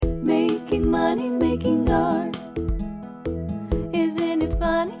making art. Isn't it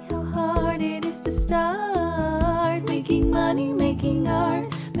funny how hard it is to start making money, making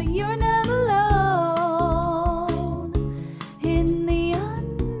art, but you're not alone in the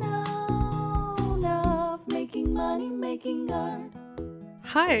unknown of making money, making art.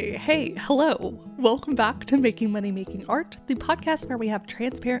 Hi, hey, hello. Welcome back to Making Money, Making Art, the podcast where we have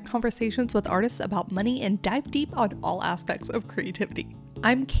transparent conversations with artists about money and dive deep on all aspects of creativity.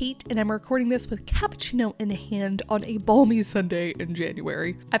 I'm Kate, and I'm recording this with cappuccino in hand on a balmy Sunday in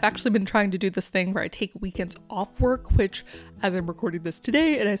January. I've actually been trying to do this thing where I take weekends off work, which, as I'm recording this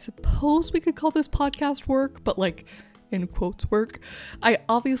today, and I suppose we could call this podcast work, but like, in quotes work, I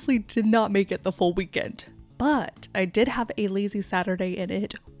obviously did not make it the full weekend. But I did have a lazy Saturday and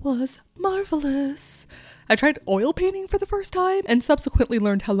it was marvelous. I tried oil painting for the first time and subsequently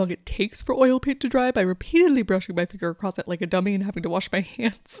learned how long it takes for oil paint to dry by repeatedly brushing my finger across it like a dummy and having to wash my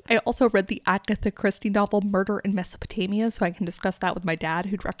hands. I also read the Agatha Christie novel Murder in Mesopotamia, so I can discuss that with my dad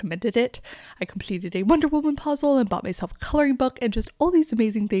who'd recommended it. I completed a Wonder Woman puzzle and bought myself a coloring book and just all these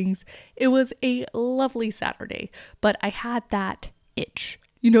amazing things. It was a lovely Saturday, but I had that itch.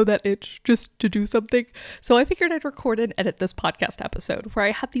 You know, that itch just to do something. So I figured I'd record and edit this podcast episode where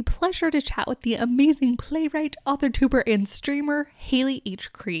I had the pleasure to chat with the amazing playwright, author, tuber, and streamer Hayley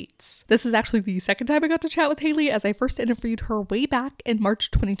H. Creates. This is actually the second time I got to chat with Hayley, as I first interviewed her way back in March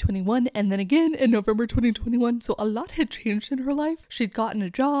 2021 and then again in November 2021. So a lot had changed in her life. She'd gotten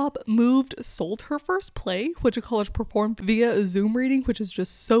a job, moved, sold her first play, which a college performed via a Zoom reading, which is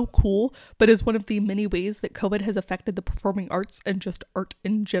just so cool, but is one of the many ways that COVID has affected the performing arts and just art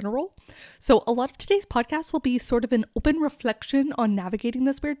in general. So a lot of today's podcast will be sort of an open reflection on navigating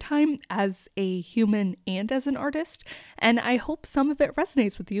this weird time as a human and as an artist, and I hope some of it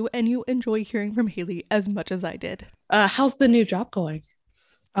resonates with you and you enjoy hearing from Hayley as much as I did. How's the new job going?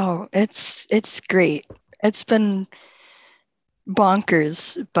 Oh, it's great. It's been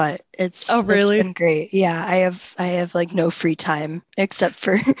bonkers, but it's been great. Yeah, I have like no free time except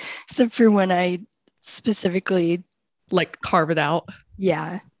for when I specifically like carve it out.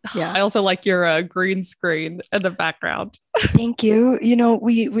 Yeah. I also like your green screen in the background. Thank you. You know,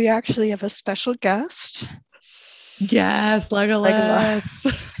 we actually have a special guest. Yes, Legolas.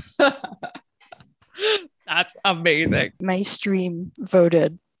 That's amazing. My stream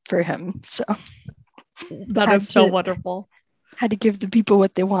voted for him, so that is so wonderful. Had to give the people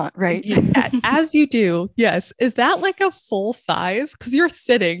what they want, right? Yeah, as you do. Yes. Is that like a full size? Because you're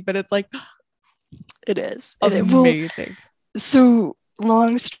sitting, but it's like it is amazing. So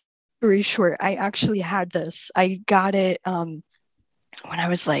long story short, I actually had this. I got it when I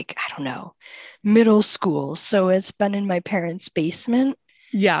was like, I don't know, middle school. So it's been in my parents' basement.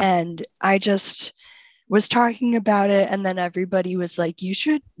 Yeah. And I just was talking about it. And then everybody was like, you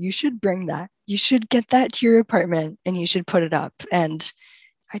should bring that. You should get that to your apartment and you should put it up. And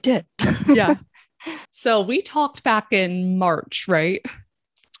I did. Yeah. So we talked back in March, right?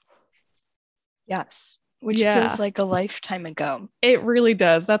 Yes. Which feels like a lifetime ago. It really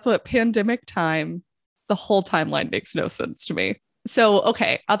does. That's what pandemic time, the whole timeline makes no sense to me. So,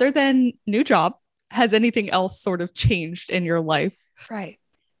 okay, other than new job, has anything else sort of changed in your life? Right.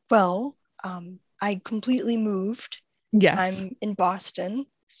 Well, I completely moved. Yes. I'm in Boston.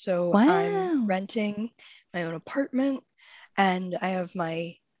 So I'm renting my own apartment and I have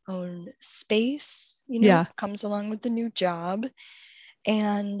my own space, comes along with the new job.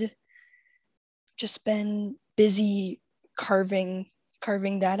 And just been busy carving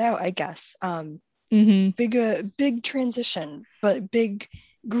that out, I guess. Big transition, but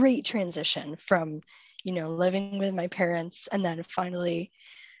great transition from, living with my parents and then finally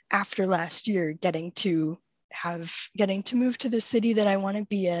after last year getting to move to the city that I want to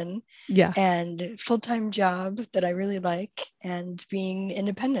be in. Yeah. And full-time job that I really like and being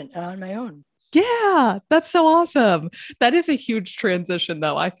independent and on my own. Yeah, that's so awesome. That is a huge transition,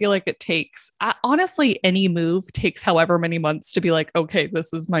 though. I feel like it takes, honestly, any move takes however many months to be like, okay,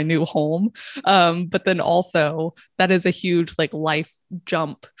 this is my new home. But then also that is a huge like life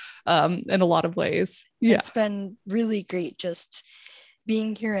jump in a lot of ways. Yeah. It's been really great just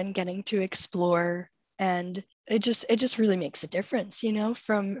being here and getting to explore. And it just really makes a difference,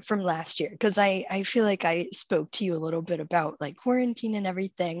 from last year. Because I feel like I spoke to you a little bit about like quarantine and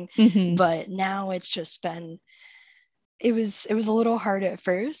everything, but now it's just been, it was a little hard at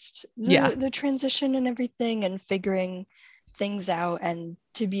first, the transition and everything and figuring things out. And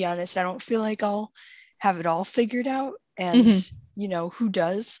to be honest, I don't feel like I'll have it all figured out. And who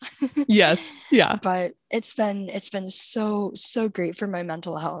does? Yes. Yeah. But it's been so great for my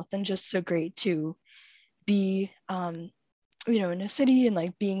mental health and just so great to be in a city and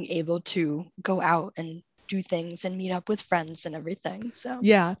like being able to go out and do things and meet up with friends and everything. So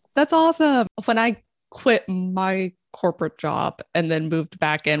Yeah, that's awesome. When I quit my corporate job and then moved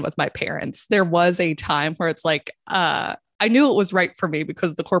back in with my parents, there was a time where it's like, I knew it was right for me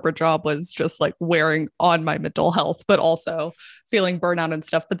because the corporate job was just like wearing on my mental health, but also feeling burnout and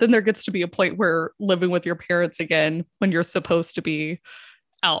stuff. But then there gets to be a point where living with your parents again, when you're supposed to be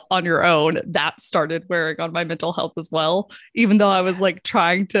out on your own, that started wearing on my mental health as well. Even though I was yeah, like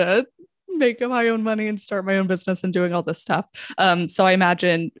trying to make my own money and start my own business and doing all this stuff. So I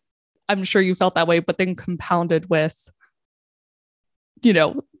imagine, I'm sure you felt that way, but then compounded with, you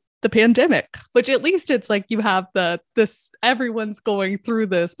know, the pandemic, which at least it's like you have this everyone's going through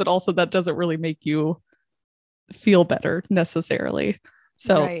this, but also that doesn't really make you feel better necessarily.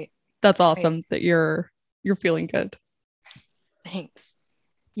 So right, that's right. awesome that you're feeling good. Thanks.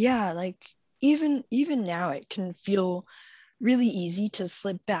 Yeah, like even now it can feel really easy to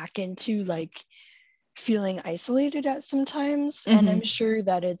slip back into like feeling isolated at sometimes. And Mm-hmm. I'm sure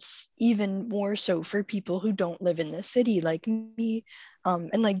that it's even more so for people who don't live in the city like me.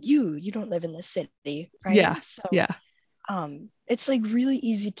 And like you don't live in the city, right? Yeah. So Yeah. it's like really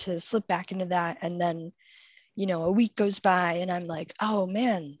easy to slip back into that. And then, a week goes by and I'm like, oh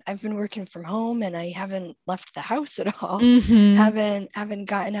man, I've been working from home and I haven't left the house at all. Mm-hmm. Haven't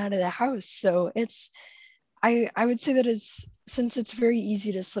gotten out of the house. So I would say that since it's very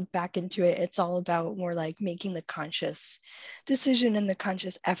easy to slip back into it, it's all about more like making the conscious decision and the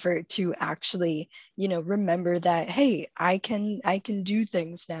conscious effort to actually, remember that, hey, I can do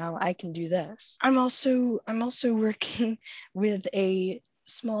things now. I can do this. I'm also working with a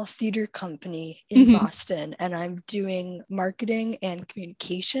small theater company in Mm-hmm. Boston, and I'm doing marketing and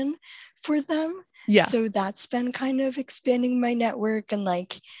communication for them. Yeah. So that's been kind of expanding my network and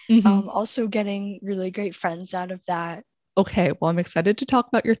like Mm-hmm. also getting really great friends out of that. Okay. Well, I'm excited to talk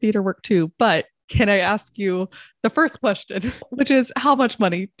about your theater work too, but can I ask you the first question, which is how much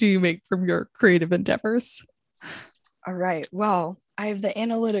money do you make from your creative endeavors? All right. Well, I have the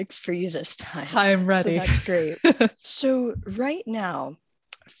analytics for you this time. I'm So ready. that's great. So right now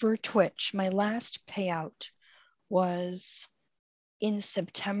for Twitch, my last payout was in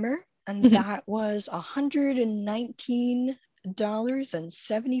September, and Mhm. that was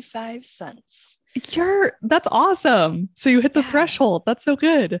 $119.75. That's awesome. So you hit the Yeah, threshold. That's so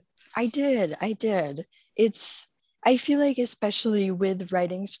good. I did. It's, I feel like, especially with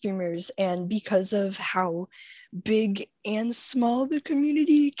writing streamers, and because of how big and small the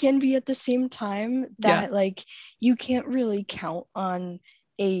community can be at the same time, Yeah. that like you can't really count on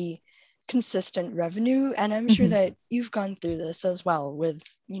a consistent revenue. And I'm sure Mhm. that you've gone through this as well with,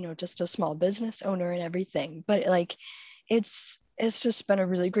 just a small business owner and everything. But like it's just been a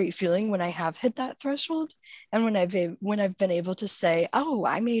really great feeling when I have hit that threshold, and when I've been able to say, oh,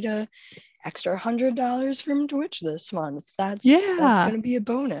 I made a extra $100 from Twitch this month. That's Yeah. going to be a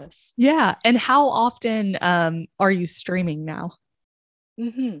bonus. Yeah. And how often are you streaming now?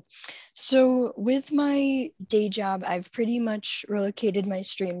 hmm So with my day job, I've pretty much relocated my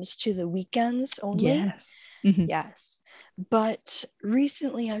streams to the weekends only. Yes. Mhm. Yes. But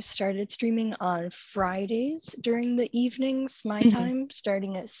recently I've started streaming on Fridays during the evenings, my Mhm. time,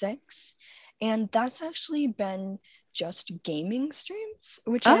 starting at 6. And that's actually been just gaming streams,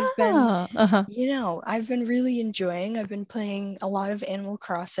 which Ah, uh-huh. I've been really enjoying. I've been playing a lot of Animal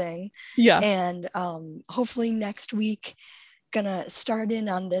Crossing, Yeah. and hopefully next week gonna start in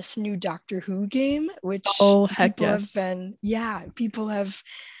on this new Doctor Who game, which Oh, heck yes. people have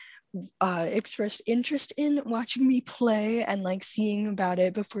expressed interest in watching me play and like seeing about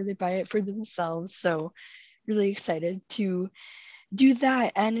it before they buy it for themselves. So really excited to do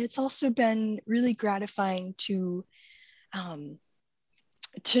that, and it's also been really gratifying um,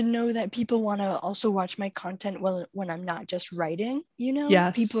 to know that people want to also watch my content when I'm not just writing.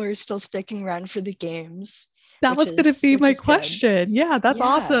 Yes. People are still sticking around for the games, That which was going to is be which my is good. question. Yeah, that's Yeah,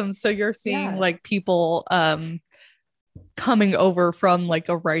 awesome. So you're seeing yeah. like people coming over from like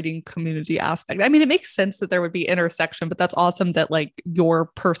a writing community aspect. I mean, it makes sense that there would be intersection, but that's awesome that like your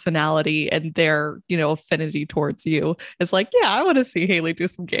personality and their, affinity towards you is like, yeah, I want to see Hayley do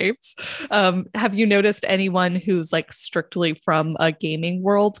some games. Have you noticed anyone who's like strictly from a gaming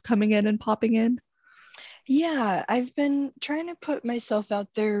world coming in and popping in? Yeah, I've been trying to put myself out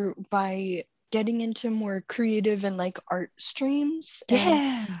there by getting into more creative and like art streams. And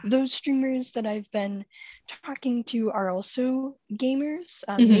Yeah. those streamers that I've been talking to are also gamers,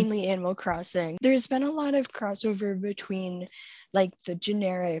 Mhm. mainly Animal Crossing. There's been a lot of crossover between like the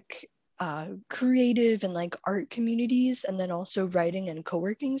generic creative and like art communities, and then also writing and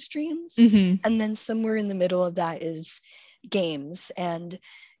co-working streams. Mhm. And then somewhere in the middle of that is games. And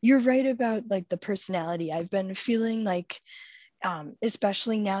you're right about like the personality. I've been feeling like,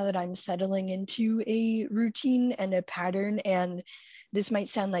 especially now that I'm settling into a routine and a pattern, and this might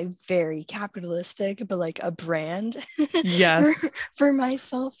sound like very capitalistic, but like a brand for, Yes. for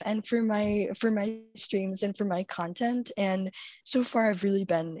myself and for my streams and for my content. And so far I've really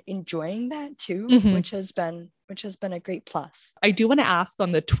been enjoying that too, Mhm. which has been a great plus. I do want to ask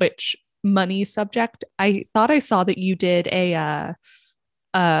on the Twitch money subject. I thought I saw that you did a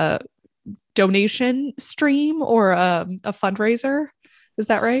donation stream or a fundraiser. Is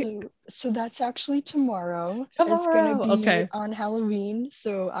that right? So that's actually tomorrow. It's gonna Tomorrow. be Okay. on Halloween,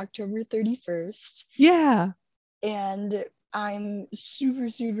 so October 31st. Yeah. And I'm super,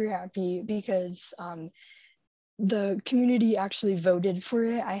 super happy because the community actually voted for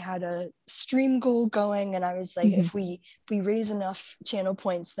it. I had a stream goal going, and I was like, Mhm. if we raise enough channel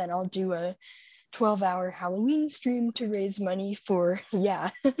points, then I'll do a 12-hour Halloween stream to raise money for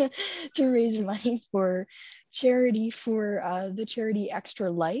to raise money for charity, for the charity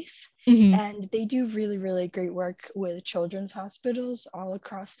Extra Life. Mhm. And they do really, really great work with children's hospitals all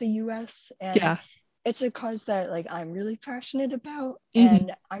across the US. And Yeah. it's a cause that like I'm really passionate about. Mhm.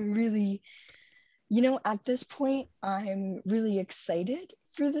 And I'm really, at this point, I'm really excited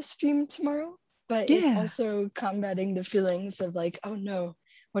for the stream tomorrow, but it's Yeah. also combating the feelings of like, oh no,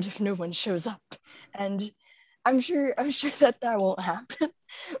 what if no one shows up? And I'm sure that won't happen.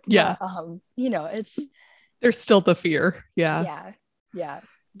 Yeah. But it's There's still the fear. Yeah. yeah, yeah.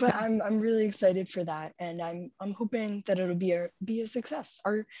 But I'm really excited for that, and I'm hoping that it'll be a success.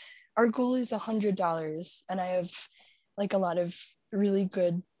 Our goal is $100, and I have like a lot of really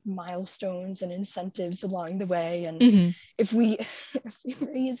good milestones and incentives along the way. And Mhm. if we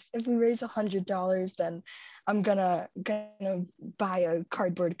if we raise $100, then I'm gonna buy a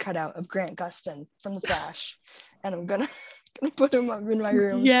cardboard cutout of Grant Gustin from The Flash, and I'm gonna gonna put him up in my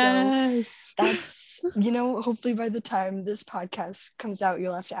room. So Yes. that's, hopefully by the time this podcast comes out,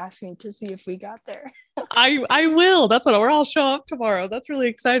 you'll have to ask me to see if we got there. I will. That's what I'll show up tomorrow. That's really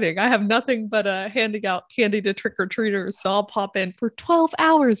exciting. I have nothing but handing out candy to trick-or-treaters. So I'll pop in for 12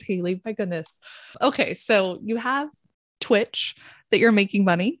 hours, Hayley. My goodness. Okay, so you have Twitch that you're making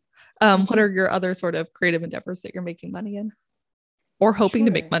money. What Mhm. are your other sort of creative endeavors that you're making money in? Or hoping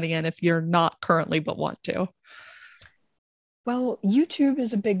to make Sure. money in if you're not currently but want to? Well, YouTube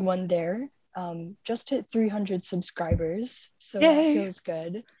is a big one there. Just hit 300 subscribers, so that Yay. feels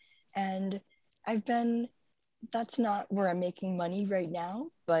good. And I've been, that's not where I'm making money right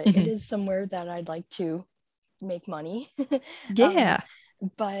now, but it Mhm. is somewhere that I'd like to make money. um, Yeah.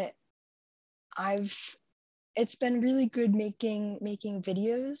 but I've it's been really good making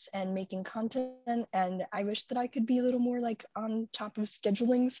videos and making content, and I wish that I could be a little more like on top of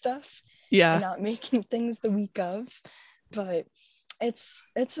scheduling stuff and Yeah. not making things the week of. But it's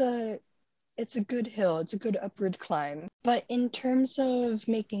it's a it's a good hill, it's a good upward climb. But in terms of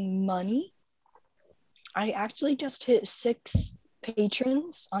making money, I actually just hit 6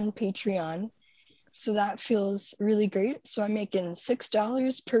 patrons on Patreon, so that feels really great. So I'm making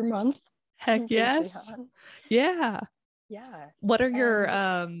 $6 per month Heck from yes. Patreon. Yeah. Yeah. What are your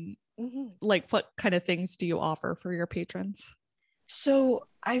And mhm. like what kind of things do you offer for your patrons? So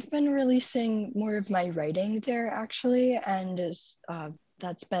I've been releasing more of my writing there actually, and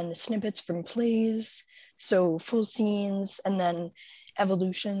that's been snippets from plays, so full scenes, and then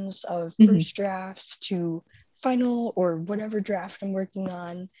evolutions of Mhm. first drafts to final or whatever draft I'm working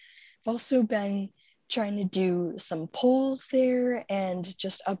on. I've also been trying to do some polls there and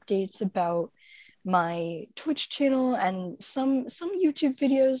just updates about my Twitch channel and some YouTube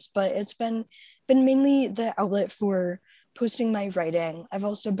videos, but it's been mainly the outlet for posting my writing. I've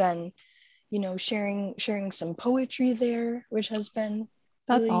also been, sharing some poetry there, which has been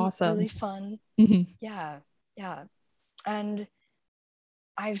That's really, really awesome. fun. Mhm. Yeah, yeah. And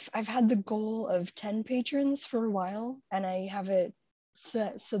I've had the goal of 10 patrons for a while, and I have it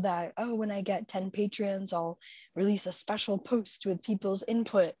set so that, oh, when I get 10 patrons, I'll release a special post with people's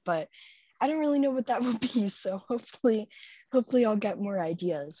input, but I don't really know what that will be. So hopefully I'll get more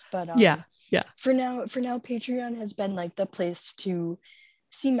ideas. But Yeah. Yeah. for now Patreon has been like the place to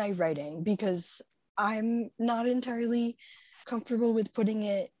see my writing, because I'm not entirely comfortable with putting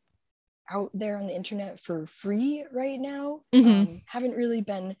it out there on the internet for free right now. Mhm. Haven't really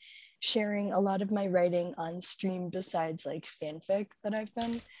been sharing a lot of my writing on stream besides like fanfic that I've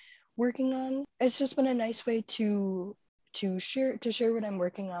been working on. It's just been a nice way to share what I'm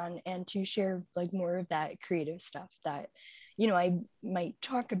working on, and to share like more of that creative stuff that I might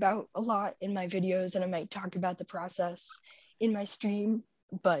talk about a lot in my videos, and I might talk about the process in my stream,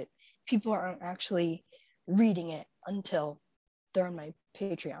 but people aren't actually reading it until they're on my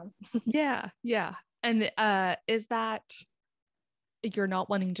Patreon. Yeah. And is that you're not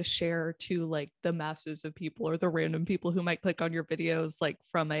wanting to share to like the masses of people or the random people who might click on your videos, like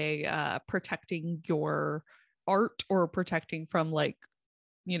from a protecting your art, or protecting from like,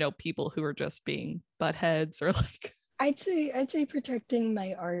 people who are just being butt heads, or like I'd say protecting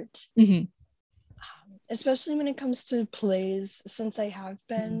my art, Mhm. especially when it comes to plays, since I have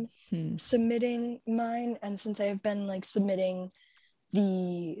been Mhm. submitting mine, and since I have been like submitting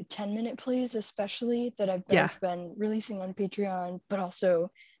the 10-minute plays, especially, that I've Yeah. both been releasing on Patreon, but also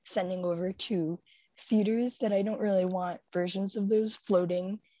sending over to theaters, that I don't really want versions of those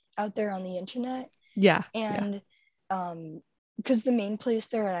floating out there on the internet. Yeah. And because the main place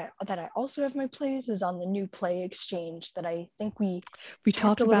there that I also have my plays is on the New Play Exchange, that I think we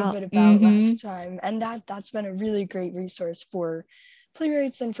talked a little bit about last time, and that's been a really great resource for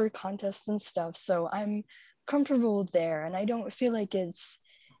playwrights and for contests and stuff. So I'm comfortable there, and I don't feel like it's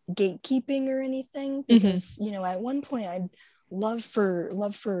gatekeeping or anything, because at one point I'd love for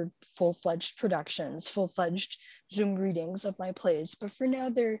full-fledged productions, full-fledged Zoom readings of my plays, but for now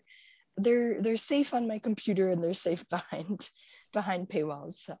they're safe on my computer, and they're safe behind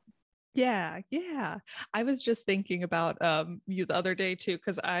paywalls. So. Yeah. I was just thinking about you the other day too,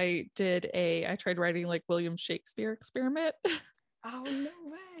 because I tried writing like William Shakespeare experiment. Oh, no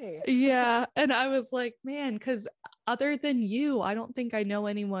way. Yeah. And I was like, man, because other than you, I don't think I know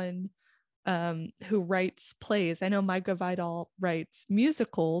anyone who writes plays. I know Micah Vidal writes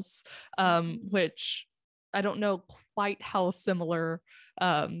musicals, which I don't know quite how similar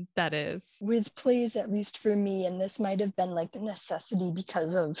that is. With plays, at least for me, and this might have been like a necessity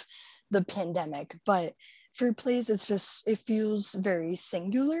because of the pandemic, but for plays, it feels very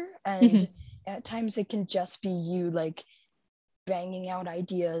singular, and at times it can just be you like banging out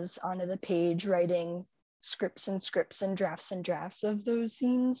ideas onto the page, writing scripts and drafts of those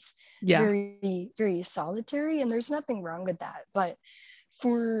scenes. Yeah. Very, very solitary, and there's nothing wrong with that. But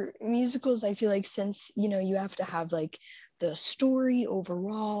for musicals, I feel like, since you have to have like the story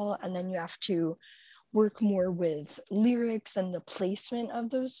overall, and then you have to work more with lyrics and the placement of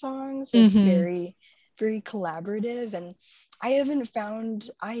those songs, it's very, very collaborative. And I haven't found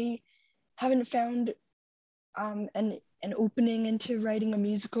an opening into writing a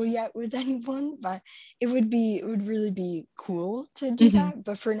musical yet with anyone, but it would really be cool to do that.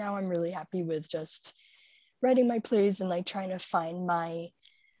 But for now, I'm really happy with just writing my plays and like trying to find my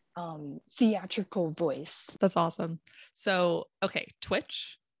theatrical voice. That's awesome. So, okay,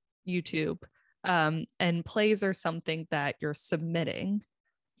 Twitch, YouTube, and plays are something that you're submitting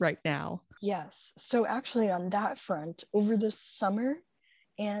right now. Yes. So actually, on that front, over the summer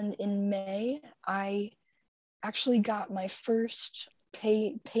and in May, I actually got my first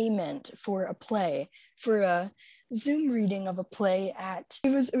payment for a play, for a Zoom reading of a play at it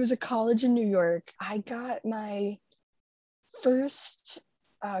was a college in New York. I got my first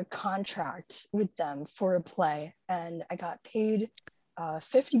contract with them for a play, and I got paid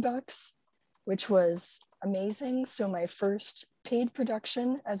 $50, which was amazing. So my first paid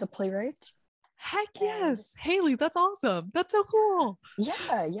production as a playwright. Heck yes. Hayley, that's awesome. That's so cool.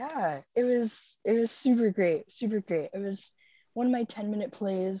 Yeah. It was super great. It was one of my 10-minute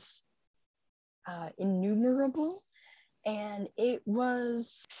plays, Innumerable, and it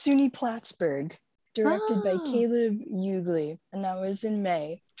was SUNY Plattsburgh, directed by Caleb Hughley, and that was in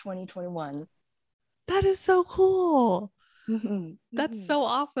May 2021. That is so cool. That's so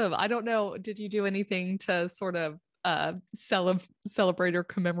awesome. I don't know, did you do anything to sort of celebrate or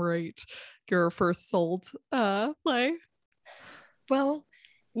commemorate your first sold play? Well,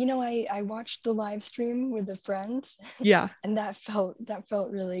 I watched the live stream with a friend. Yeah. And that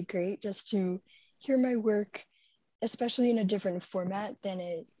felt really great, just to hear my work, especially in a different format than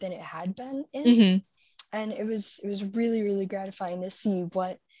it had been in. And it was really, really gratifying to see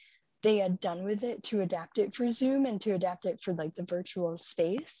what they had done with it, to adapt it for Zoom and to adapt it for like the virtual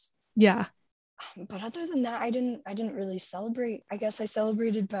space. Yeah. But other than that, I didn't really celebrate. I guess I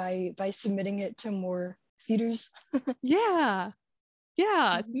celebrated by submitting it to more theaters. Yeah.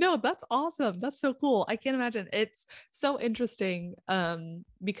 No, that's awesome. That's so cool. I can't imagine. It's so interesting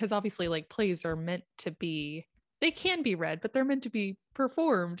because obviously like plays are meant to be, they can be read, but they're meant to be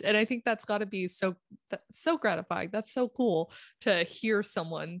performed, and I think that's got to be so gratifying. That's so cool to hear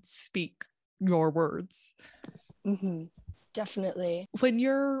someone speak your words. Definitely. When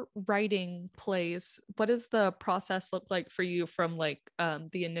you're writing plays, what does the process look like for you, from like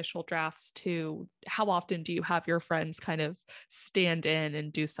the initial drafts to how often do you have your friends kind of stand in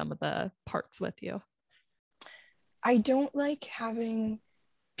and do some of the parts with you? I don't like having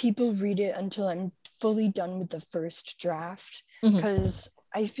people read it until I'm fully done with the first draft, because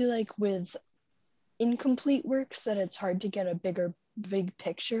I feel like with incomplete works that it's hard to get a big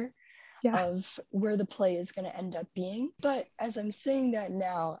picture of where the play is going to end up being. But as I'm saying that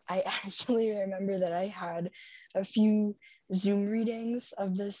now, I actually remember that I had a few Zoom readings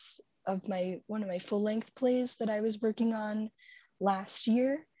of one of my full-length plays that I was working on last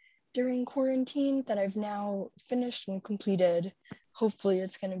year during quarantine that I've now finished and completed. Hopefully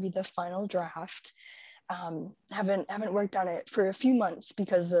it's going to be the final draft. Haven't worked on it for a few months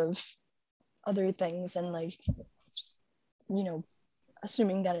because of other things, and like, you know,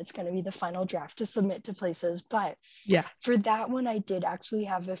 assuming that it's going to be the final draft to submit to places. But for that one, I did actually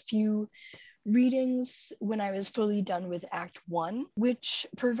have a few readings when I was fully done with Act 1, which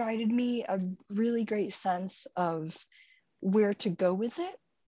provided me a really great sense of where to go with it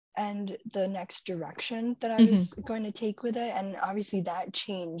and the next direction that I was going to take with it. And obviously that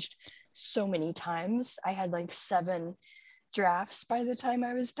changed so many times. I had like 7 drafts by the time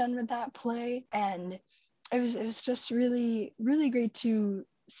I was done with that play, and it was just really, really great to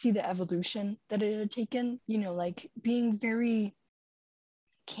see the evolution that it had taken, you know, like being very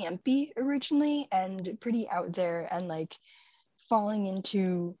campy originally and pretty out there, and like falling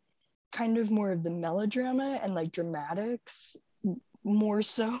into kind of more of the melodrama and like dramatics more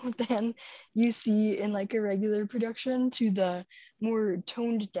so than you see in like a regular production, to the more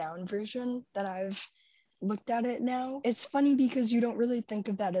toned down version that I've looked at it now. It's funny because you don't really think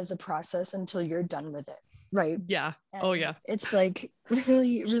of that as a process until you're done with it, right? Yeah. And it's like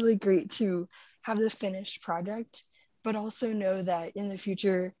really, really great to have the finished project, but also know that in the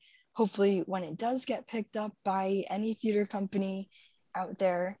future, hopefully when it does get picked up by any theater company out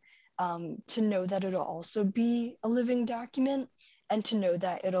there, to know that it'll also be a living document, and to know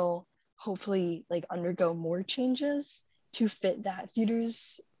that it'll hopefully like undergo more changes to fit that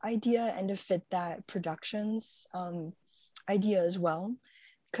theater's idea and to fit that production's idea as well.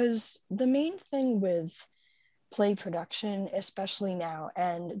 Because the main thing with play production, especially now,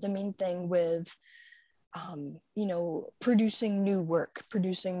 and the main thing with you know, producing new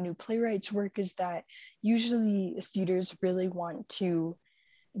playwrights work, is that usually theaters really want to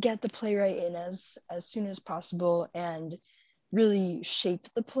get the playwright in as soon as possible and really shape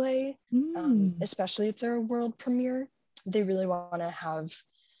the play, especially if they're a world premiere. They really want to have,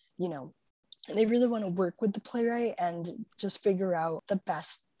 you know, they really want to work with the playwright and just figure out the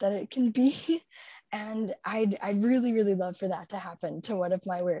best that it can be. And I'd really, really love for that to happen to one of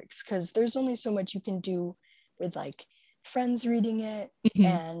my works, because there's only so much you can do with like friends reading it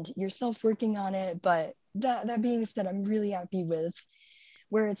and yourself working on it. But that being said, I'm really happy with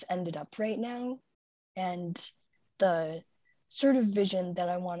where it's ended up right now, and the sort of vision that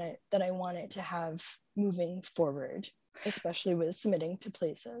I want it to have moving forward, especially with submitting to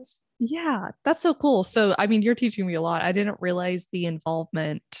places. Yeah, that's so cool. So, I mean, you're teaching me a lot. I didn't realize the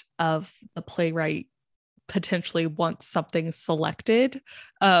involvement of the playwright potentially once something's selected.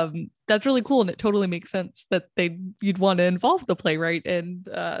 That's really cool, and it totally makes sense that you'd want to involve the playwright in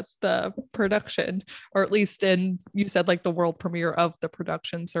the production, or at least in, you said like the world premiere of the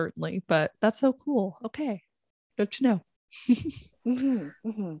production, certainly. But that's so cool. Okay, good to know.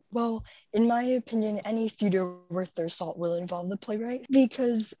 Well, in my opinion, any theater worth their salt will involve the playwright,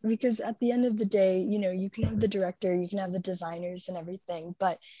 because at the end of the day, you know, you can have the director, you can have the designers and everything,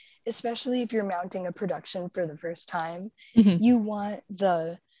 but especially if you're mounting a production for the first time, you want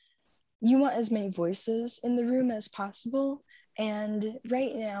as many voices in the room as possible. And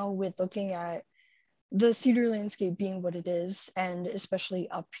right now, with looking at the theater landscape being what it is, and especially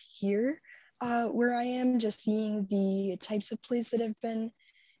up here, where I am, just seeing the types of plays that have been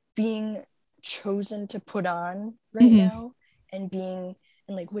being chosen to put on right now, and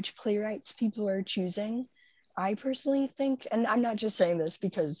like which playwrights people are choosing, I personally think, and I'm not just saying this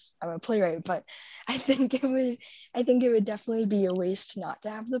because I'm a playwright, but I think it would definitely be a waste not to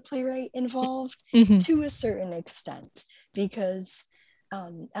have the playwright involved to a certain extent, because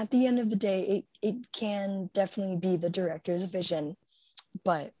at the end of the day, it can definitely be the director's vision,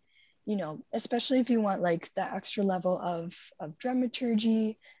 but you know, especially if you want like the extra level of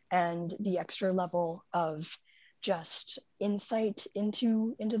dramaturgy and the extra level of just insight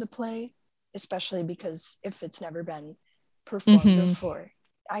into the play, especially because if it's never been performed before,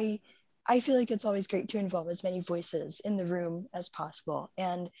 I feel like it's always great to involve as many voices in the room as possible.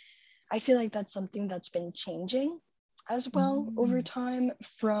 And I feel like that's something that's been changing as well over time,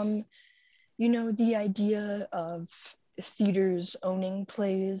 from, you know, the idea of theaters owning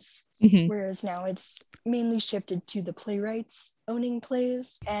plays, whereas now it's mainly shifted to the playwrights owning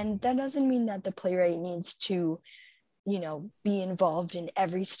plays. And that doesn't mean that the playwright needs to be involved in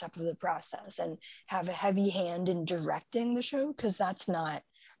every step of the process and have a heavy hand in directing the show, because that's not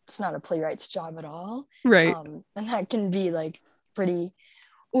a playwright's job at all. Right. And that can be like pretty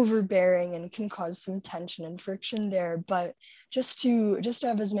overbearing and can cause some tension and friction there. But just to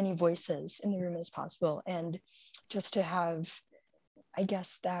have as many voices in the room as possible, and just to have, I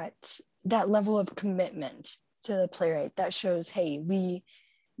guess, that level of commitment to the playwright that shows, hey,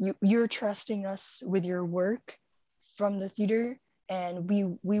 you're trusting us with your work from the theater, and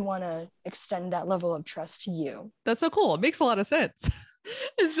we want to extend that level of trust to you. That's so cool. It makes a lot of sense.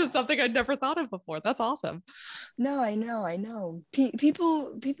 It's just something I'd never thought of before. That's awesome. No, I know.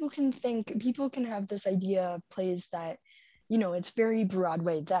 People can have this idea of plays that, it's very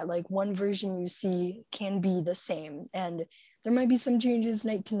Broadway, that like one version you see can be the same, and there might be some changes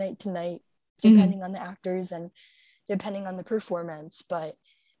night to night to night, depending on the actors and depending on the performance. But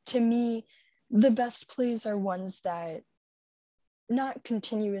to me, the best plays are ones that not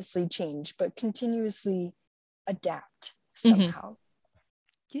continuously change, but continuously adapt somehow.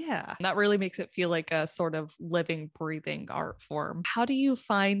 Yeah, that really makes it feel like a sort of living, breathing art form. How do you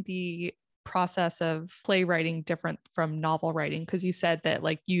find the process of playwriting different from novel writing? Because you said that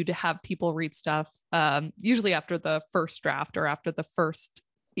like you'd have people read stuff usually after the first draft or after the first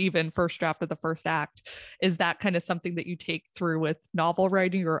draft of the first act. Is that kind of something that you take through with novel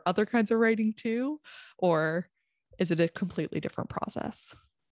writing or other kinds of writing too? Or is it a completely different process?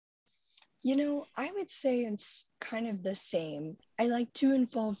 I would say it's kind of the same. I like to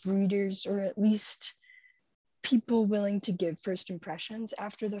involve readers, or at least people willing to give first impressions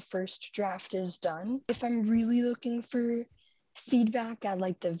after the first draft is done. If I'm really looking for feedback at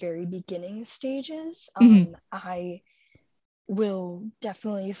like the very beginning stages, I will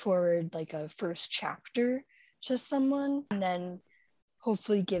definitely forward like a first chapter to someone, and then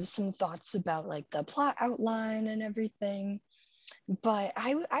hopefully give some thoughts about like the plot outline and everything. But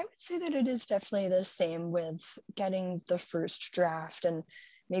I would say that it is definitely the same with getting the first draft and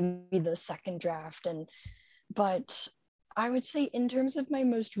maybe the second draft. But I would say in terms of my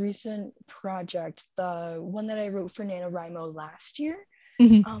most recent project, the one that I wrote for NaNoWriMo last year,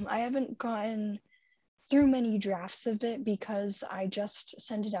 I haven't gotten through many drafts of it because I just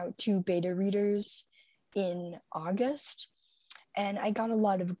sent it out to beta readers in August, and I got a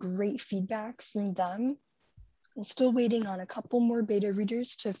lot of great feedback from them. I'm still waiting on a couple more beta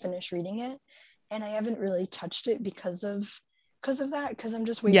readers to finish reading it, and I haven't really touched it because of that, because I'm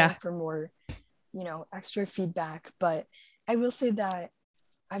just waiting for more, extra feedback. But I will say that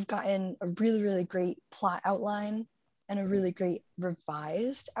I've gotten a really, really great plot outline and a really great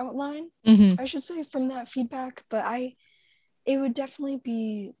revised outline, I should say, from that feedback. But it would definitely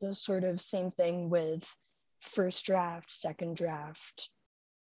be the sort of same thing with first draft, second draft.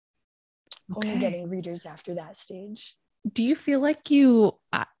 Only getting readers after that stage. Do you feel like you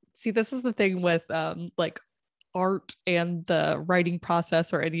see, this is the thing with like art and the writing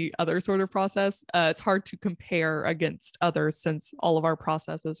process or any other sort of process, it's hard to compare against others since all of our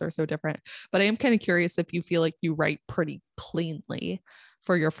processes are so different. But I am kind of curious if you feel like you write pretty cleanly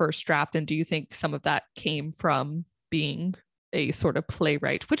for your first draft, and do you think some of that came from being a sort of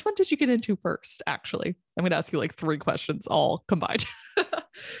playwright? Which one did you get into first, actually? I'm going to ask you like 3 questions all combined.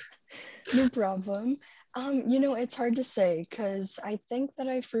 No problem. It's hard to say, because I think that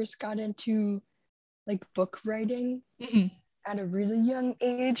I first got into like book writing at a really young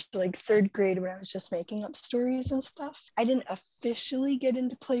age, like 3rd grade, when I was just making up stories and stuff. I didn't officially get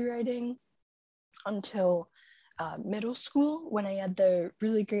into playwriting until middle school, when I had the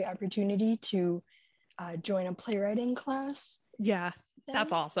really great opportunity to join a playwriting class. Yeah,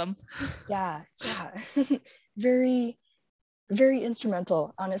 that's awesome. Yeah. Very, very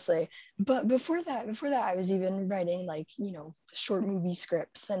instrumental, honestly. But before that, I was even writing like, short movie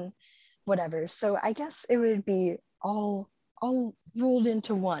scripts and whatever. So I guess it would be all rolled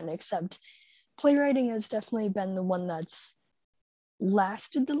into one, except playwriting has definitely been the one that's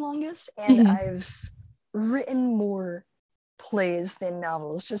lasted the longest. And I've written more plays than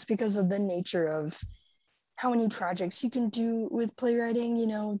novels, just because of the nature of how many projects you can do with playwriting.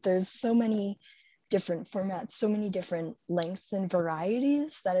 There's so many different formats, so many different lengths and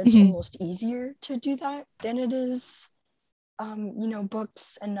varieties, that it's almost easier to do that than it is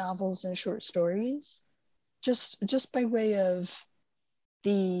books and novels and short stories. Just by way of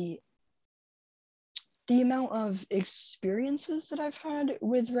the amount of experiences that I've had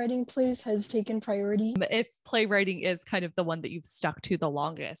with writing plays has taken priority. If playwriting is kind of the one that you've stuck to the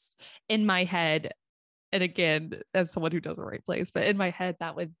longest, in my head, and again, as someone who doesn't write plays, but in my head,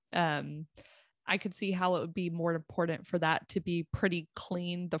 that would I could see how it would be more important for that to be pretty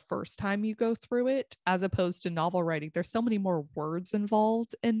clean the first time you go through it, as opposed to novel writing. There's so many more words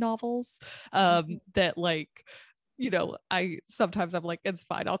involved in novels that like, I sometimes I'm like, it's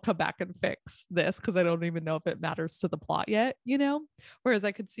fine. I'll come back and fix this because I don't even know if it matters to the plot yet, Whereas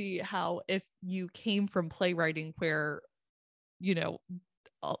I could see how if you came from playwriting where,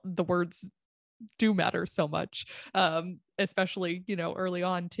 the words do matter so much, especially early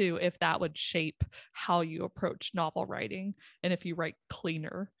on too, if that would shape how you approach novel writing and if you write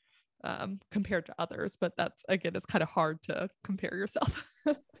cleaner compared to others. But that's, again, it's kind of hard to compare yourself.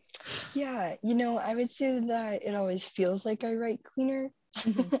 Yeah, I would say that it always feels like I write cleaner.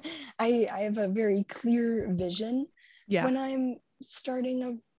 I have a very clear vision when I'm starting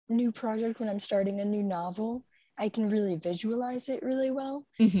a new project, when I'm starting a new novel. I can really visualize it really well.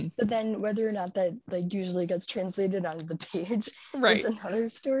 But then whether or not that like usually gets translated onto the page is another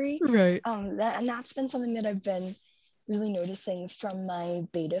story. Right. That's been something that I've been really noticing from my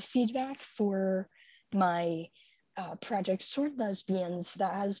beta feedback for my project Sword Lesbians.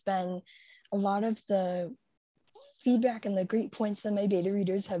 That has been a lot of the feedback and the great points that my beta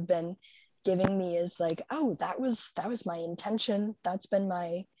readers have been giving me is like, oh, that was my intention. That's been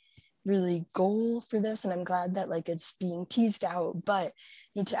my really goal for this, and I'm glad that like it's being teased out, but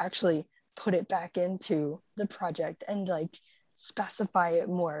need to actually put it back into the project and like specify it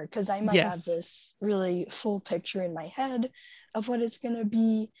more, because I might have this really full picture in my head of what it's going to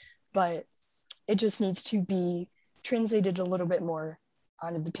be, but it just needs to be translated a little bit more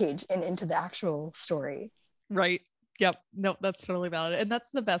onto the page and into the actual story. Right. Yep. No, that's totally valid. And that's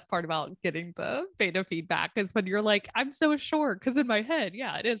the best part about getting the beta feedback is when you're like, I'm so sure. Because in my head,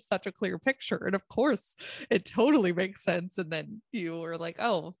 yeah, it is such a clear picture. And of course, it totally makes sense. And then you were like,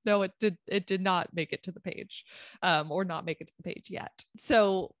 oh, no, it did not make it to the page, or not make it to the page yet.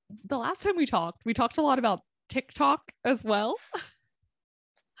 So the last time we talked a lot about TikTok as well.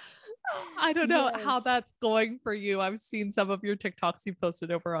 I don't know how that's going for you. I've seen some of your TikToks you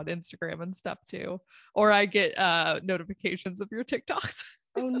posted over on Instagram and stuff too. Or I get notifications of your TikToks.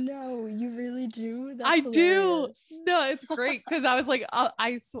 Oh no, you really do? That's I hilarious. do. No, it's great because I was like,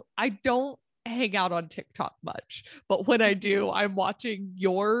 I don't hang out on TikTok much, but when I do, I'm watching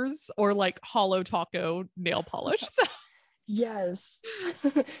yours or like Hollow Taco nail polish. So. Yes.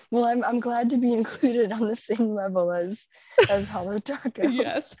 Well, I'm glad to be included on the same level as Hollow Taco.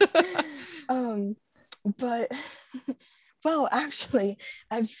 Yes. But well, actually,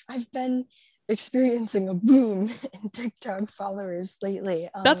 I've been experiencing a boom in TikTok followers lately.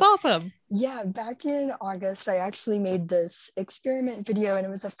 That's awesome. Yeah, back in August, I actually made this experiment video, and it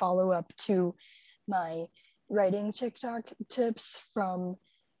was a follow-up to my writing TikTok tips from,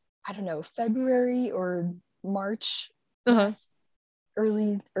 I don't know, February or March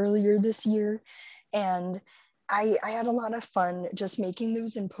earlier this year. And I had a lot of fun just making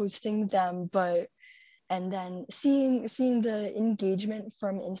those and posting them, and then seeing the engagement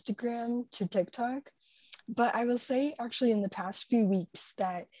from Instagram to TikTok. But I will say actually in the past few weeks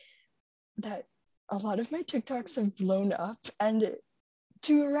that a lot of my TikToks have blown up and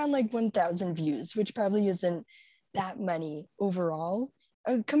to around like 1,000 views, which probably isn't that many overall.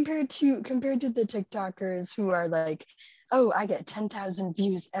 Compared to the TikTokers who are like, oh, I get 10,000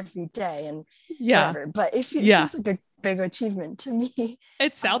 views every day and whatever. But it feels like a big achievement to me.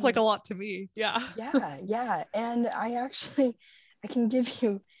 It sounds like a lot to me. Yeah. Yeah. And I can give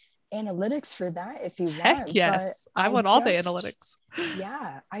you analytics for that if you want. Heck yes. I want all the analytics.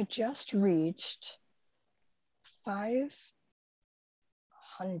 Yeah. I just reached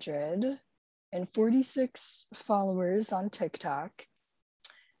 546 followers on TikTok.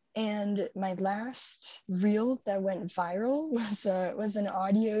 And my last reel that went viral was an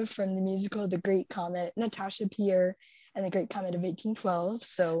audio from the musical The Great Comet, Natasha Pierre and the Great Comet of 1812.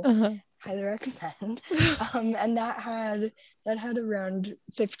 So highly recommend. And that had around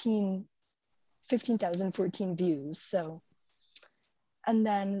 15,000, 14 views. So, and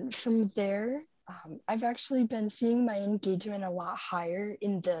then from there, I've actually been seeing my engagement a lot higher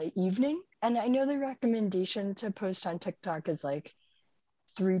in the evening. And I know the recommendation to post on TikTok is like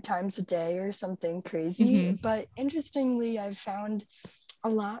 3 times a day or something crazy. But interestingly, I've found a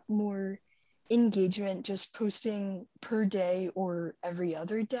lot more engagement just posting per day or every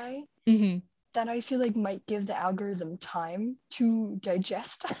other day that I feel like might give the algorithm time to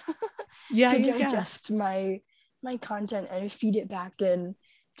digest my content and feed it back in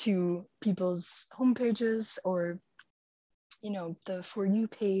to people's homepages or the For You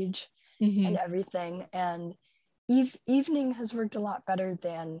page and everything. And evening has worked a lot better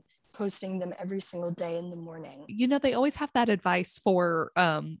than posting them every single day in the morning. They always have that advice for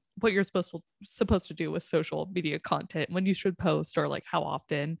what you're supposed to do with social media content, when you should post, or like how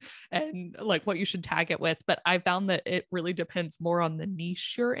often, and like what you should tag it with. But I found that it really depends more on the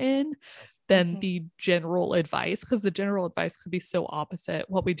niche you're in than Mhm. the general advice, because the general advice could be so opposite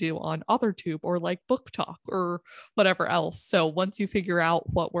what we do on AuthorTube or like Book Talk or whatever else. So once you figure out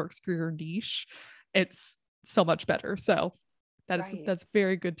what works for your niche, it's so much better. So Right. that's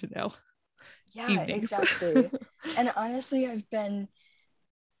very good to know. Yeah, Evenings. exactly. And honestly, I've been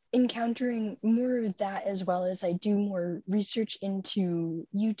encountering more of that as well as I do more research into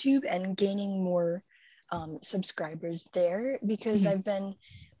YouTube and gaining more subscribers there, because Mhm. I've been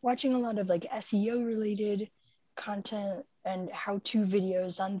watching a lot of like SEO related content and how-to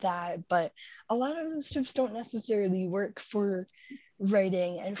videos on that, but a lot of those tips don't necessarily work for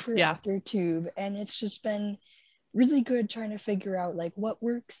writing and for Yeah. AuthorTube, and it's just been really good trying to figure out like what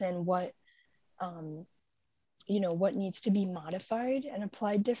works and what um, what needs to be modified and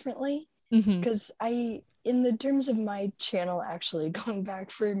applied differently. Hmm. Because in the terms of my channel, actually going back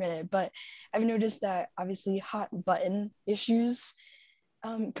for a minute, but I've noticed that obviously hot button issues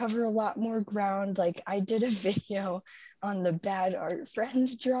cover a lot more ground. Like I did a video on the bad art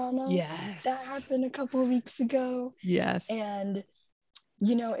friend drama that Yes. happened a couple of weeks ago, Yes. and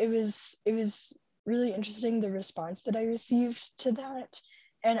it was really interesting, the response that I received to that.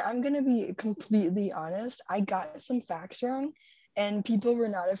 And I'm gonna be completely honest, I got some facts wrong, and people were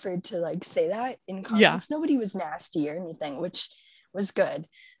not afraid to like say that in Yeah. comments. Nobody was nasty or anything, which was good.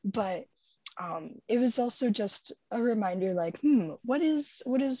 But it was also just a reminder, like, what is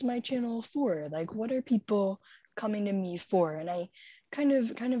my channel for? Like, what are people coming to me for? And I kind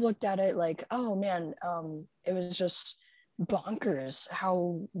of looked at it like, oh man, it was just bonkers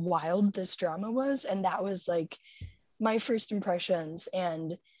how wild this drama was, and that was like my first impressions,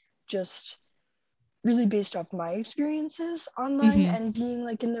 and just really based off my experiences online Hmm. and being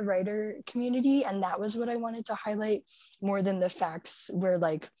like in the writer community, and that was what I wanted to highlight more than the facts where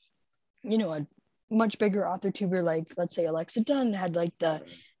like a much bigger author tuber, like let's say Alexa Dunn, had like the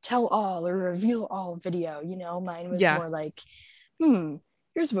tell all or reveal all video. Mine was Yeah. more like,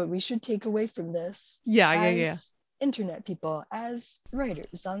 here's what we should take away from this Yeah. Yeah. Yeah. as internet people, as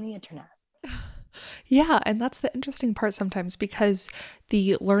writers on the internet. Yeah, and that's the interesting part sometimes, because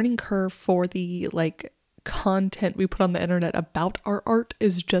the learning curve for the like content we put on the internet about our art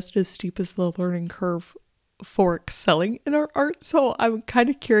is just as steep as the learning curve for excelling in our art. So I'm kind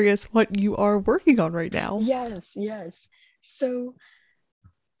of curious what you are working on right now. Yes, yes. So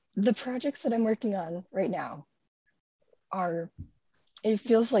the projects that I'm working on right now are, it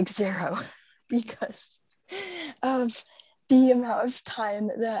feels like zero because of the amount of time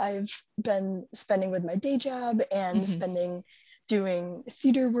that I've been spending with my day job and Hmm. spending doing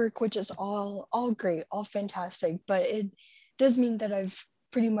theater work, which is all great, all fantastic, but it does mean that I've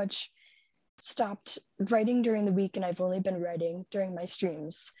pretty much stopped writing during the week, and I've only been writing during my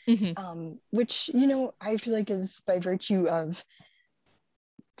streams, Hmm. which I feel like is by virtue of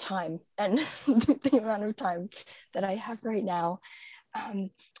time and the amount of time that I have right now. Um,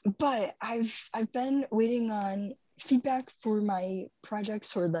 but I've been waiting on feedback for my project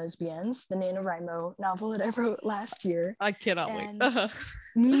Sword Lesbians, the NaNoWriMo novel that I wrote last year, I cannot wait. and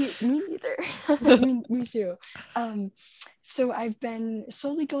me neither. me too. Um, so I've been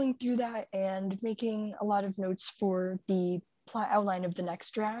slowly going through that and making a lot of notes for the plot outline of the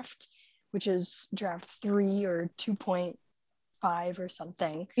next draft, which is draft 3 or 2.5 or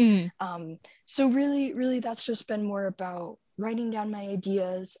something. Mm, So really, that's just been more about writing down my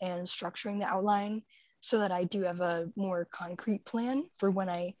ideas and structuring the outline so that I do have a more concrete plan for when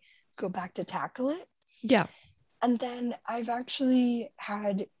I go back to tackle it. yeah. And then I've actually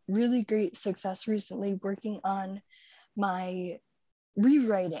had really great success recently working on my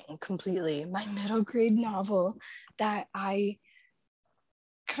rewriting completely my middle grade novel that I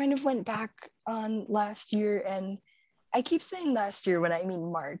kind of went back on last year. And I keep saying last year when I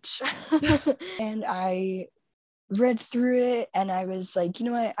mean March. And I read through it and I was like, you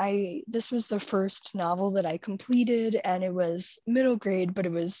know what, this was the first novel that I completed, and it was middle grade, but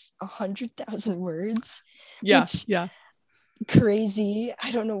it was 100,000 words, Yeah. which Yeah. crazy.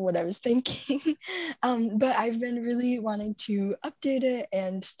 I don't know what I was thinking. But I've been really wanting to update it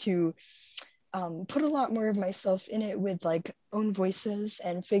and to put a lot more of myself in it with like own voices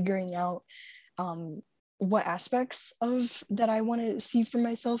and figuring out what aspects of that I want to see for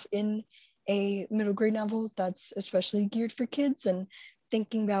myself in a middle grade novel that's especially geared for kids, and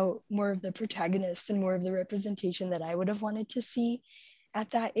thinking about more of the protagonists and more of the representation that I would have wanted to see at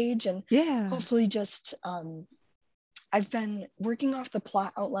that age. And Yeah. hopefully just I've been working off the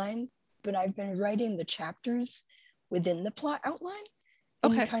plot outline, but I've been writing the chapters within the plot outline.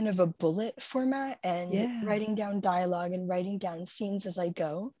 in Okay. kind of a bullet format and Yeah. writing down dialogue and writing down scenes as I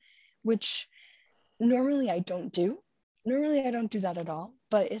go, which normally I don't do. Normally I don't do that at all,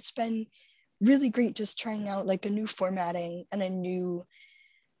 but it's been really great just trying out like a new formatting and a new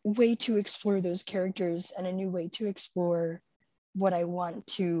way to explore those characters and a new way to explore what I want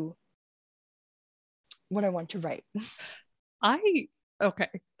to write. I okay.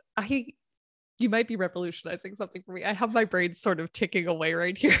 I You might be revolutionizing something for me. I have my brain sort of ticking away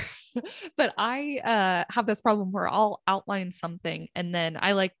right here. But I have this problem where I'll outline something and then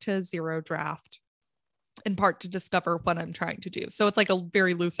I like to zero draft in part to discover what I'm trying to do. So it's like a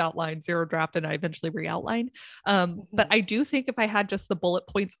very loose outline, zero draft, and I eventually re-outline. But I do think if I had just the bullet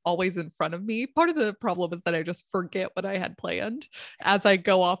points always in front of me, part of the problem is that I just forget what I had planned as I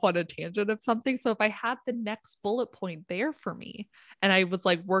go off on a tangent of something. So if I had the next bullet point there for me and I was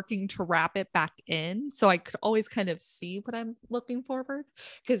like working to wrap it back in, so I could always kind of see what I'm looking forward.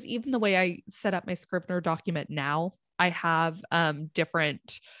 Because even the way I set up my Scrivener document now, I have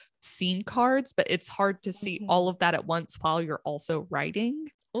different scene cards, but it's hard to see all of that at once while you're also writing.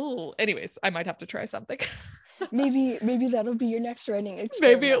 Oh, anyways, I might have to try something. Maybe that'll be your next writing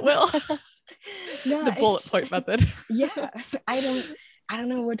Maybe it experiment. will. No, The bullet point method. Yeah, I don't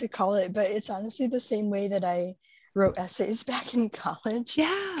know what to call it, but it's honestly the same way that I wrote essays back in college.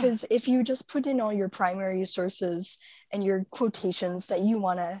 Yeah. Because if you just put in all your primary sources and your quotations that you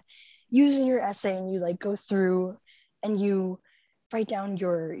want to use in your essay, and you like go through and you write down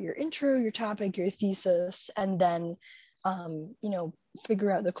your intro, your topic, your thesis, and then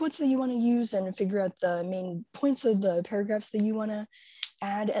figure out the quotes that you want to use and figure out the main points of the paragraphs that you want to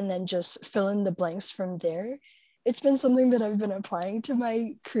add, and then just fill in the blanks from there. It's been something that I've been applying to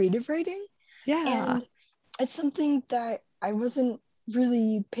my creative writing, Yeah. and it's something that I wasn't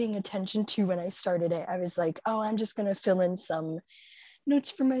really paying attention to when I started it. I was like, oh, I'm just going to fill in some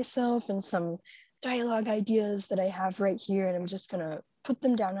notes for myself and some dialogue ideas that I have right here, and I'm just going to put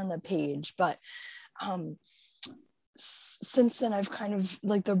them down on the page. But since then, I've kind of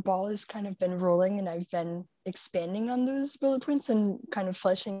like the ball has kind of been rolling, and I've been expanding on those bullet points and kind of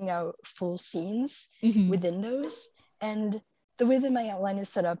fleshing out full scenes within those. And the way that my outline is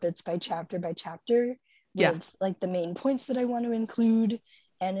set up, it's by chapter Yeah. with like the main points that I want to include.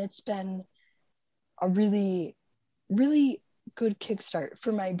 And it's been a really, really good kickstart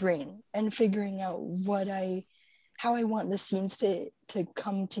for my brain and figuring out how I want the scenes to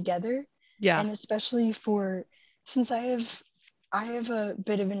come together. Yeah. And especially since I have a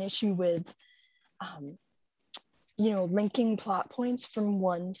bit of an issue with linking plot points from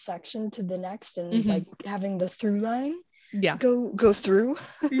one section to the next, and like having the through line Yeah. go through.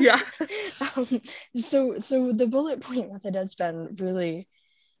 Yeah. So the bullet point method has been really,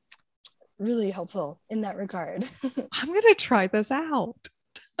 really helpful in that regard. I'm going to try this out.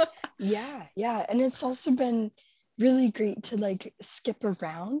 Yeah. And it's also been really great to like skip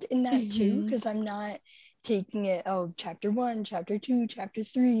around in that too, because I'm not taking it, chapter 1, chapter 2, chapter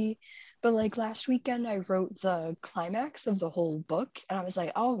 3, but like last weekend I wrote the climax of the whole book, and I was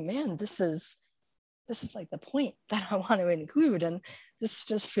like, oh man, this is like the point that I want to include, and this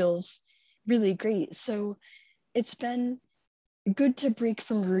just feels really great. So it's been good to break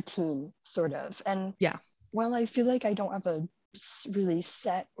from routine, sort of. And Yeah. while I feel like I don't have a really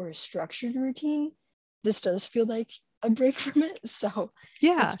set or structured routine, this does feel like a break from it. So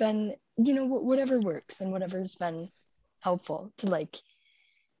Yeah. it's been, whatever works and whatever's been helpful to like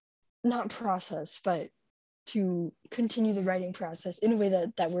not process, but to continue the writing process in a way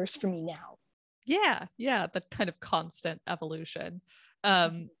that works for me now. Yeah. Yeah. The kind of constant evolution.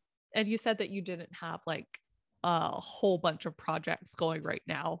 And you said that you didn't have like a whole bunch of projects going right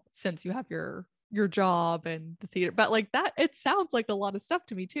now since you have your job and the theater, but like that, it sounds like a lot of stuff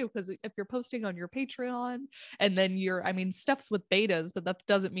to me too, because if you're posting on your Patreon and then stuff's with betas, but that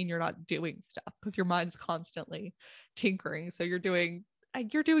doesn't mean you're not doing stuff, because your mind's constantly tinkering. So you're doing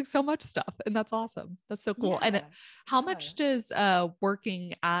so much stuff, and that's awesome. That's so cool. And how much does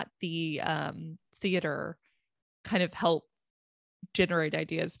working at the theater kind of help generate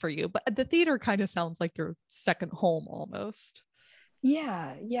ideas for you? But the theater kind of sounds like your second home almost.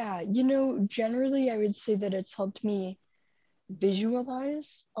 Yeah. Generally I would say that it's helped me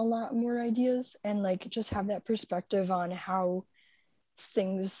visualize a lot more ideas and like just have that perspective on how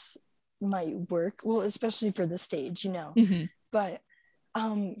things might work. Well, especially for the stage, But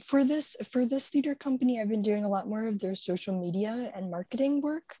for this theater company, I've been doing a lot more of their social media and marketing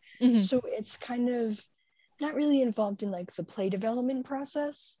work. So it's kind of not really involved in like the play development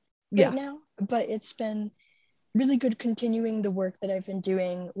process right now, but it's been really good continuing the work that I've been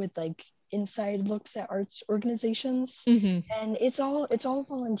doing with like inside looks at arts organizations, Mm-hmm. and it's all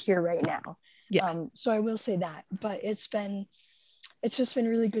volunteer right now. Yeah. So I will say that, but it's just been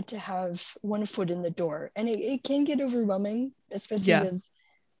really good to have one foot in the door, and it can get overwhelming, especially Yeah. with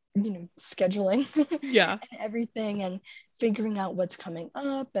scheduling Yeah. and everything, and figuring out what's coming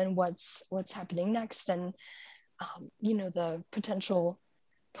up and what's happening next, and the potential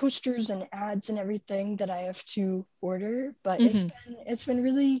posters and ads and everything that I have to order. But Mm-hmm. it's been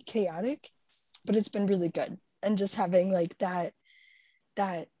really chaotic, but it's been really good, and just having like that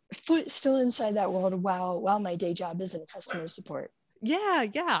foot still inside that world while my day job is in customer support. Yeah.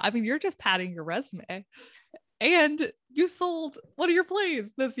 Yeah. I mean, you're just padding your resume. And you sold one of your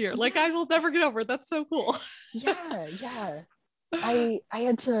plays this year. Like, I will never get over it. That's so cool. Yeah. I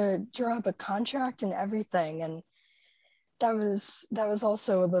had to draw up a contract and everything, and that was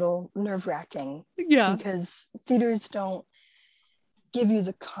also a little nerve-wracking, Yeah. because theaters don't give you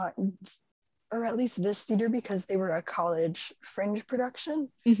or at least this theater, because they were a college fringe production.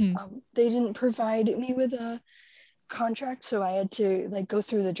 Mm-hmm. They didn't provide me with a contract, so I had to like go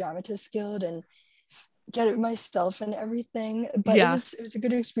through the Dramatist Guild and get it myself and everything. But Yeah. it was a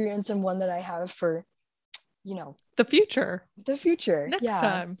good experience, and one that I have for The future. the future. Next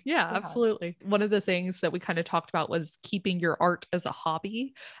time. Yeah, absolutely. One of the things that we kind of talked about was keeping your art as a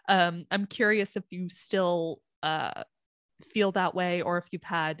hobby. I'm curious if you still feel that way, or if you've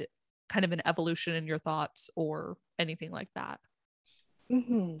had kind of an evolution in your thoughts or anything like that.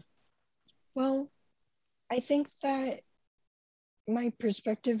 Mm-hmm. Well, I think that my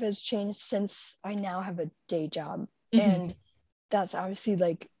perspective has changed since I now have a day job. Mm-hmm. And that's obviously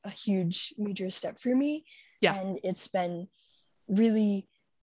like a huge major step for me. Yeah. And it's been really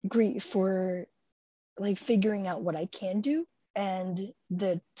great for like figuring out what I can do, and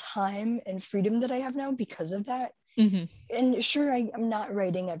the time and freedom that I have now because of that. Mm-hmm. And sure, I'm not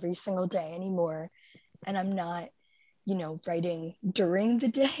writing every single day anymore, and I'm not, writing during the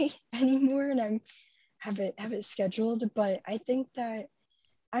day anymore, and I'm have it scheduled. But I think that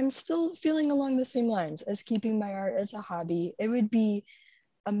I'm still feeling along the same lines as keeping my art as a hobby. It would be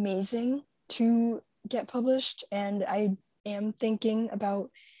amazing to get published, and I am thinking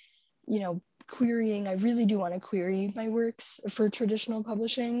about, querying. I really do want to query my works for traditional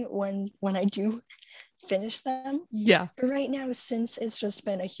publishing when I do finish them. Yeah. But right now, since it's just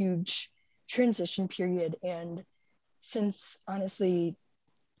been a huge transition period, and since honestly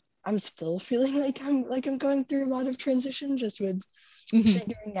I'm still feeling like I'm going through a lot of transition, just with Mm-hmm.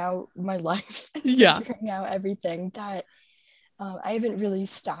 figuring out my life and Yeah. figuring out everything, that I haven't really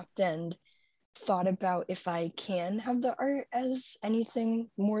stopped and thought about if I can have the art as anything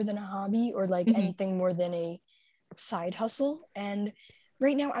more than a hobby, or like Mm-hmm. anything more than a side hustle. And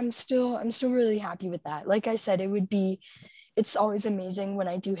right now I'm still really happy with that. Like I said, it's always amazing when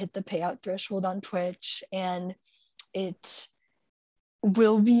I do hit the payout threshold on Twitch, and it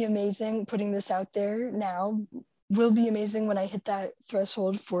will be amazing, putting this out there now, will be amazing when I hit that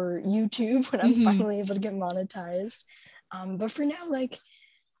threshold for YouTube, when I'm Mm-hmm. finally able to get monetized. But for now, like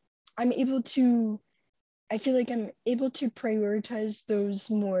I feel like I'm able to prioritize those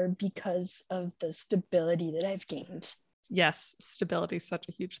more because of the stability that I've gained. Yes, stability is such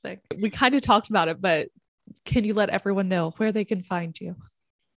a huge thing. We kind of talked about it, but can you let everyone know where they can find you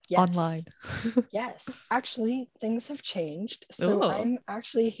online? Yes, actually, things have changed. So Ooh. I'm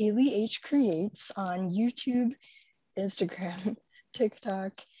actually Hayley H Creates on YouTube, Instagram,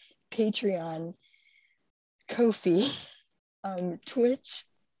 TikTok, Patreon, Ko-fi, Twitch.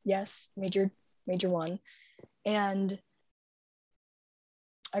 Yes, major one. And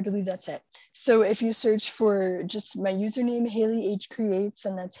I believe that's it. So if you search for just my username, Hayley H Creates,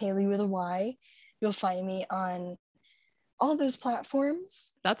 and that's Hayley with a Y, you'll find me on all those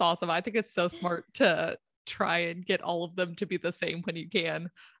platforms. That's awesome. I think it's so smart to try and get all of them to be the same when you can.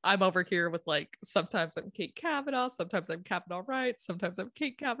 I'm over here with like, sometimes I'm Kate Kavanaugh, sometimes I'm Kavanaugh Writes, sometimes I'm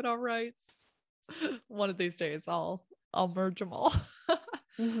Kate Kavanaugh Writes. One of these days I'll merge them all.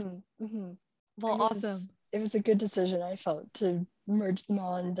 Mm-hmm, mm-hmm. Well, awesome. It was a good decision, I felt, to merge them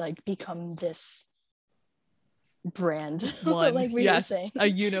all and like become this brand. One, like we were yes, saying. a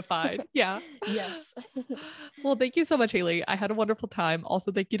unified. Yeah. Yes. Well, thank you so much, Hayley. I had a wonderful time.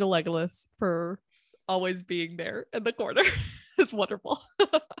 Also, thank you to Legolas for always being there in the corner. It's wonderful.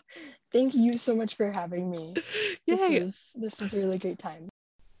 Thank you so much for having me. Yay. This was a really great time.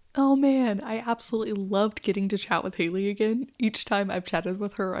 Oh man, I absolutely loved getting to chat with Hayley again. Each time I've chatted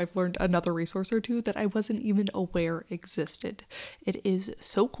with her, I've learned another resource or two that I wasn't even aware existed. It is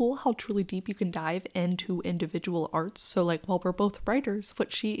so cool how truly deep you can dive into individual arts. So like, while we're both writers,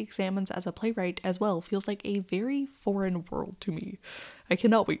 what she examines as a playwright as well feels like a very foreign world to me. I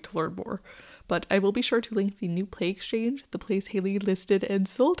cannot wait to learn more. But I will be sure to link the new play exchange, the place Hayley listed and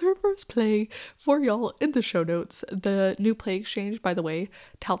sold her first play, for y'all in the show notes. The new play exchange, by the way,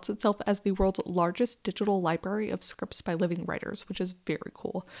 touts itself as the world's largest digital library of scripts by living writers, which is very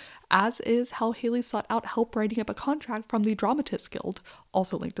cool. As is how Hayley sought out help writing up a contract from the Dramatists Guild,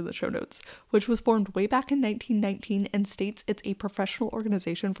 also linked in the show notes, which was formed way back in 1919 and states it's a professional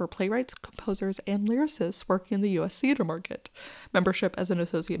organization for playwrights, composers, and lyricists working in the US theater market. Membership as an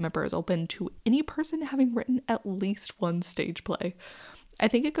associate member is open to any person having written at least one stage play. I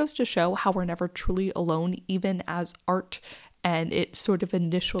think it goes to show how we're never truly alone, even as art and its sort of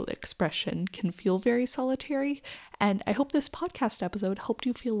initial expression can feel very solitary, and I hope this podcast episode helped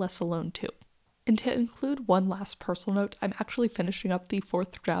you feel less alone too. And to include one last personal note, I'm actually finishing up the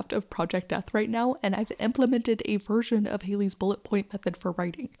 4th draft of Project Death right now, and I've implemented a version of Hayley's bullet point method for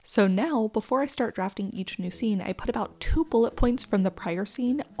writing. So now, before I start drafting each new scene, I put about 2 bullet points from the prior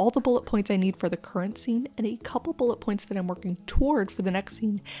scene, all the bullet points I need for the current scene, and a couple bullet points that I'm working toward for the next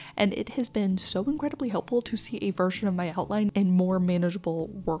scene, and it has been so incredibly helpful to see a version of my outline in more manageable,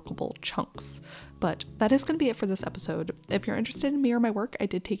 workable chunks. But that is going to be it for this episode. If you're interested in me or my work, I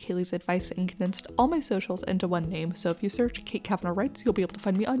did take Hayley's advice and condensed all my socials into one name, so if you search Kate Kavanaugh Writes, you'll be able to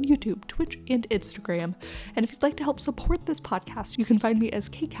find me on YouTube, Twitch, and Instagram. And if you'd like to help support this podcast, you can find me as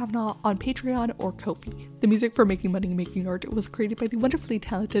Kate Kavanaugh on Patreon or Ko-fi. The music for Making Money Making Art was created by the wonderfully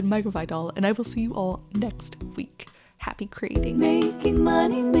talented Micah Vidal, and I will see you all next week. Happy creating. Making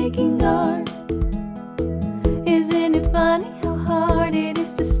money, making art.